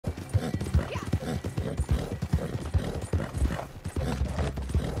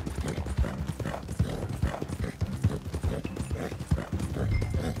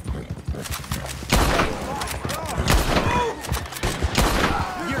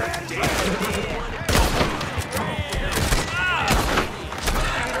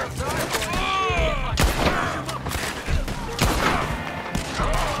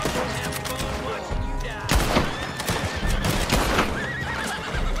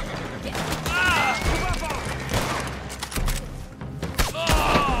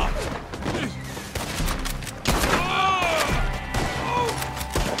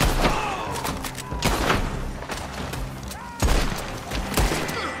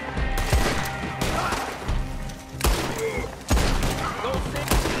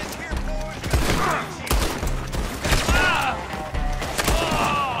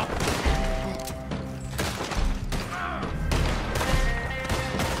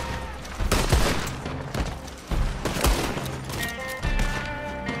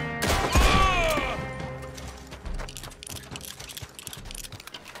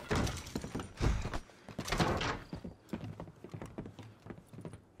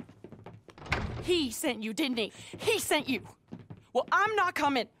He sent you, didn't he? He sent you. Well, I'm not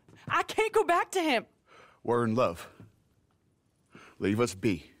coming. I can't go back to him. We're in love. Leave us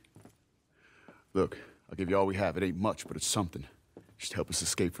be. Look, I'll give you all we have. It ain't much, but it's something. Just help us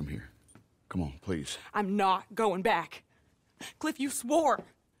escape from here. Come on, please. I'm not going back. Cliff, you swore.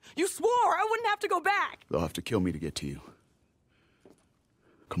 You swore I wouldn't have to go back. They'll have to kill me to get to you.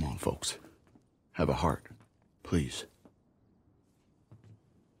 Come on, folks. Have a heart. Please.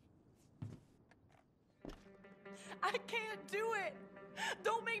 I can't do it.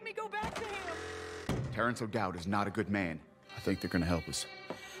 Don't make me go back to him. Terrence O'Dowd is not a good man. I think they're gonna help us.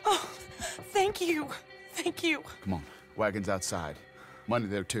 Oh, thank you. Thank you. Come on. Wagon's outside. Money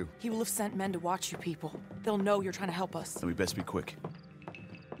there, too. He will have sent men to watch you people. They'll know you're trying to help us. Then we best be quick.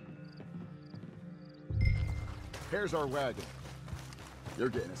 Here's our wagon. You're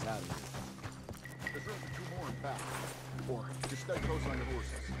getting us out of here. There's room for 2 more in back. Or just stay close on your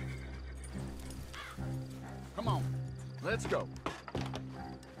horses. Come on. Let's go.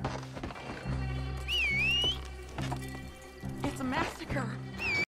 It's a massacre.